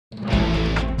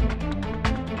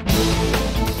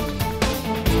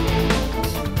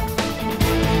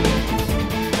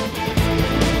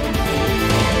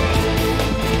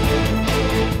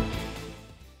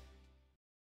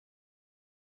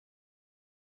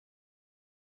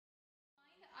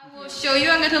I will show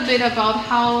you a little bit about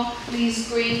how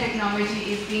this green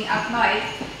technology is being applied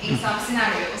in some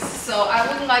scenarios. So I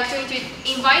would like to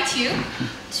invite you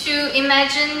to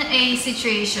imagine a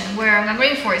situation where in a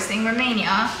rainforest in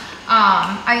Romania,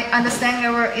 I understand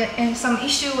there were some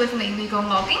issue with illegal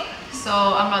logging. So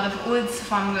a lot of woods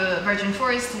from the virgin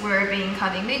forest were being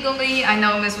cut illegally. I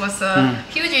know this was a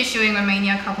huge issue in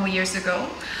Romania a couple of years ago.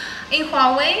 In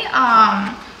Huawei,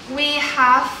 we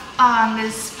have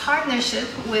this partnership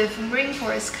with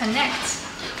Rainforest Connect,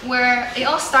 where it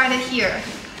all started here.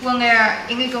 When they're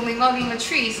illegally logging the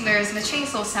trees, there's the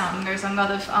chainsaw sound, there's a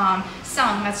lot of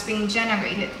sound that's being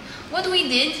generated. What we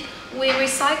did, we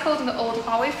recycled the old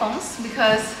Huawei phones,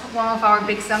 because one of our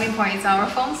big selling points is our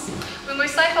phones. We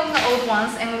recycled the old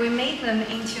ones and we made them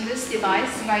into this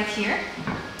device right here,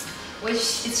 which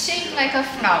is shaped like a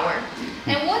flower.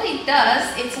 And what it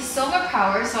does, it's a solar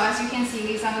power. So as you can see,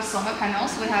 these are the solar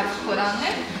panels we have put on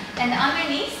there. And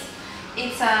underneath,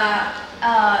 it's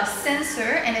a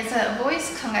sensor and it's a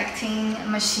voice collecting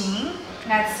machine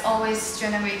that's always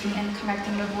generating and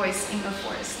collecting the voice in the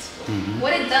forest.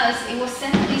 What it does, it will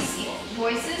send these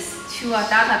voices to a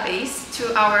database,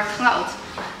 to our cloud,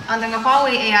 under the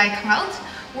Huawei AI cloud,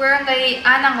 where they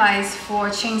analyze for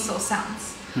chainsaw sounds.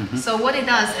 So what it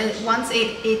does is once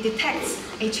it detects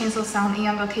a chainsaw sound in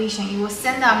a location, it will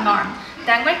send an alarm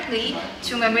directly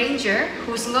to a ranger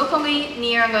who's locally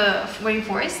near the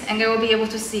rainforest, and they will be able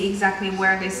to see exactly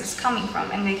where this is coming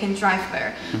from, and they can drive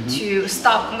there to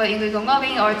stop the illegal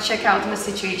logging or check out the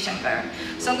situation there.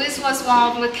 So this was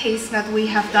one of the cases that we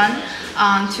have done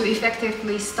to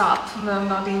effectively stop the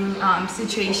logging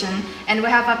situation, and we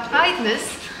have applied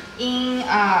this in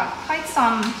quite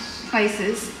some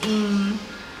places in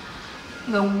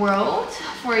the world.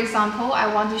 For example,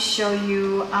 I want to show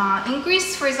you in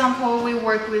Greece, for example, we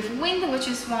work with Wind, which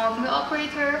is one of the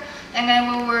operator, and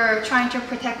then we were trying to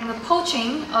protect the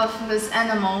poaching of this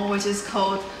animal, which is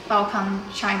called Balkan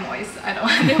chamois. I don't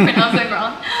want to pronounce it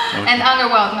wrong. And other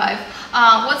wildlife.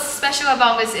 What's special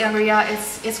about this area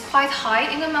is it's quite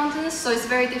high in the mountains, so it's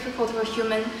very difficult for a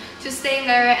human to stay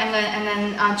there and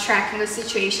then track the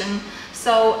situation.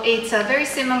 So it's a very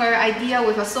similar idea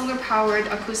with a solar-powered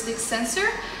acoustic sensor.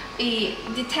 It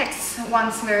detects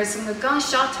once there's a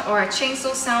gunshot or a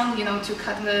chainsaw sound, you know, to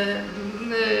cut the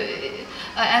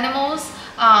animals,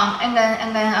 and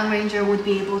then a ranger would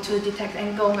be able to detect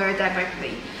and go there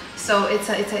directly. So it's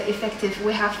a effective.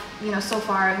 We have, you know, so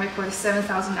far recorded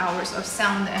 7,000 hours of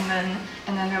sound, and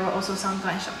then there were also some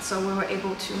gunshots. So we were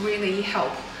able to really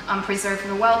help preserve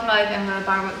the wildlife and the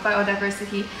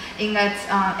biodiversity in that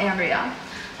area.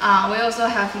 We also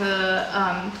have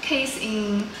the case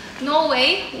in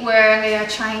Norway where they are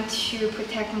trying to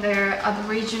protect their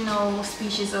aboriginal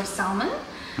species of salmon.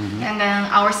 And then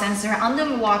our sensor under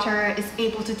the water is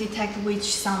able to detect which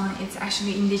salmon is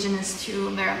actually indigenous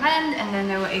to their land, and then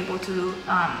they were able to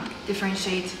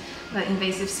differentiate the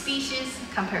invasive species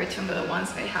compared to the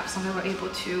ones they have. So they were able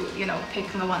to, you know,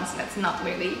 pick the ones that's not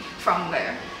really from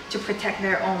there to protect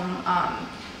their own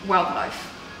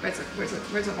wildlife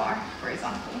reservoir, for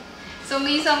example. So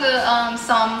these are the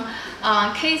some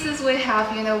cases we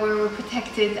have, you know, where we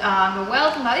protected the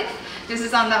wildlife. This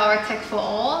is under our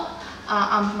Tech4All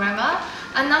umbrella.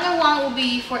 Another one will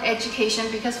be for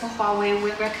education, because for Huawei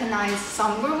we recognize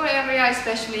some rural areas,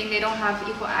 especially they don't have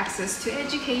equal access to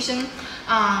education,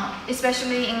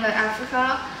 especially in the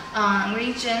Africa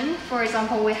region. For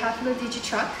example, we have the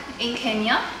DigiTruck in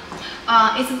Kenya.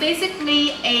 It's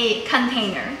basically a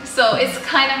container, so it's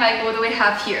kind of like what we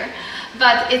have here.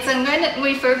 But it's a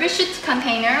refurbished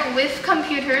container with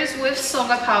computers, with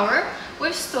solar power,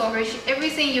 with storage,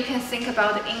 everything you can think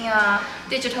about in a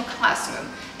digital classroom.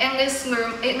 And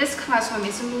this classroom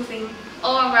is moving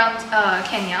all around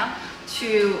Kenya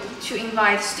to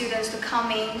invite students to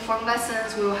come in for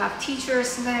lessons. We will have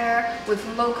teachers there with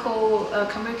local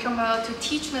curricula to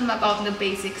teach them about the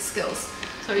basic skills.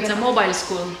 So it's a mobile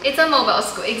school. It's a mobile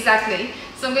school, exactly.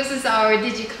 So this is our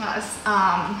DigiClass,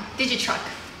 DigiTruck,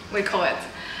 we call it.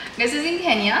 This is in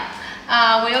Kenya.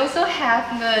 We also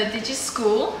have the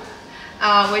DigiSchool,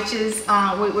 which is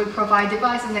we provide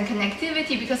devices and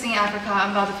connectivity, because in Africa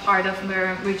a lot of part of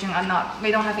the region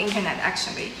they don't have internet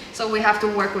actually. So we have to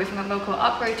work with the local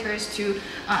operators to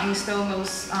install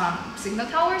those signal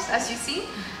towers, as you see,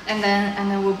 and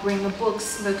then we'll bring the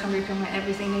books, the curriculum,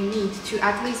 everything they need to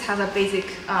at least have a basic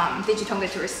digital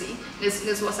literacy.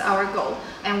 This was our goal,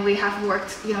 and we have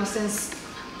worked, you know, since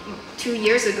 2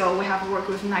 years ago. We have worked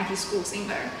with 90 schools in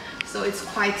there. So it's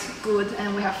quite good,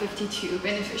 and we have 52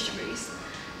 beneficiaries.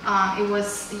 It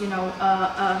was, you know,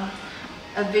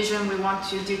 a vision we want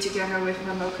to do together with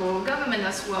the local government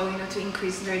as well, to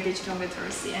increase their digital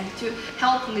literacy and to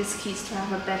help these kids to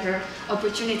have a better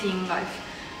opportunity in life.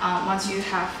 Once you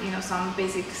have, some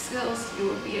basic skills, you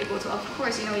will be able to, of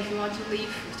course, if you want to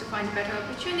leave to find a better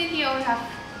opportunity or have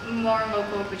more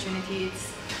local opportunity,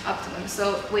 it's up to them.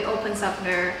 So we opens up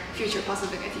their future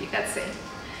possibility, let's say.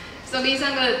 So these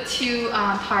are the two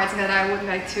parts that I would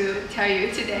like to tell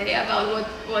you today about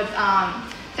what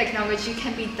technology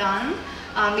can be done.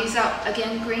 These are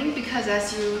again green because,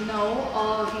 as you know,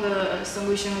 all of the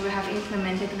solutions we have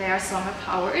implemented, they are solar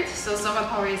powered. So solar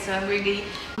power is really,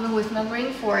 with the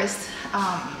rainforest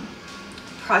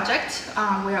project,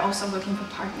 we're also looking for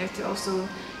partners to also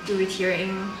do it here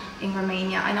in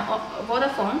Romania. I know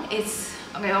Vodafone,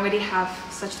 we already have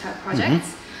such type of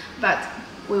projects, but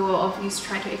we will always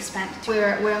try to expand.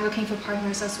 We're looking for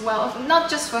partners as well, not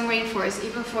just for rainforests,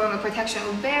 even for the protection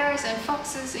of bears and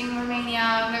foxes in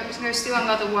Romania. There's still a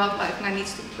lot of wildlife that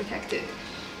needs to be protected.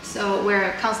 So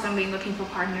we're constantly looking for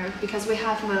partners because we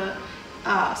have the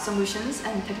solutions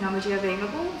and technology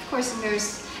available. Of course,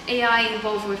 there's AI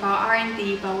involved with our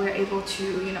R&D, but we're able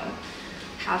to,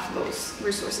 have those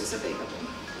resources available.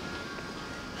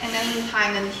 And then in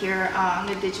Thailand here,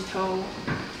 the digital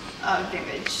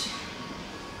village.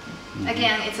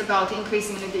 Again, it's about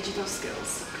increasing the digital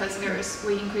skills because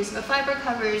we increase the fiber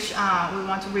coverage, we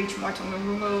want to reach more to the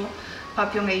rural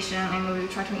population, and we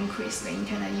try to increase the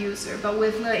internet user. But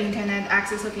with the internet,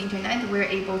 access of internet, we're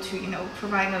able to,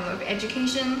 provide them with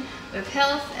education, with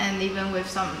health, and even with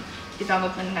some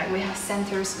development. Like we have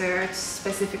centers there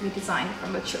specifically designed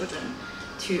for the children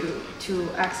to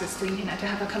access the internet, to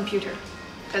have a computer,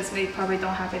 because they probably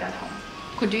don't have it at home.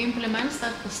 Could you implement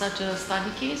such a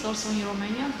study case also in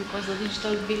Romania? Because the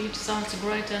digital village sounds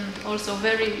great and also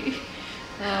very...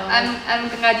 I'm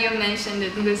glad you mentioned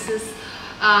it. This is,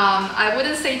 I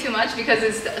wouldn't say too much because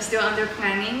it's still under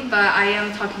planning, but I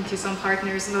am talking to some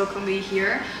partners locally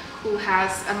here who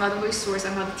has a lot of resources,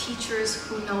 a lot of teachers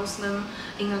who knows them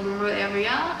in a rural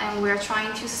area, and we're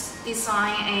trying to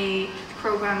design a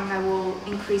program that will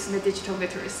increase the digital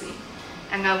literacy.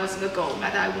 And that was the goal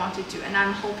that I wanted to, and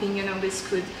I'm hoping this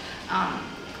could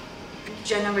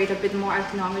generate a bit more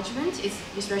acknowledgement,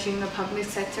 especially in the public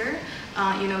sector,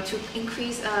 to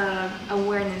increase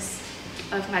awareness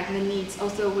of the needs.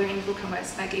 Also, we're in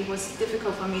Bucharest, it was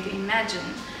difficult for me to imagine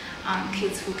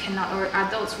kids who cannot, or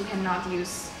adults who cannot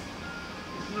use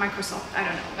Microsoft, I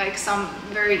don't know, some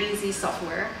very easy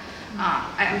software.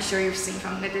 I'm sure you've seen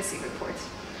from the literacy report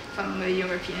from the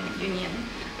European Union.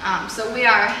 So we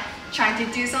are trying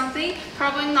to do something,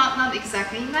 probably not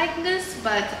exactly like this,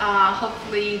 but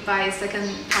hopefully by second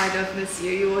part of this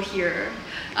year you will hear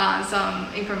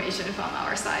some information from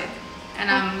our side. And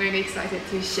I'm really excited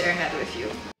to share that with you.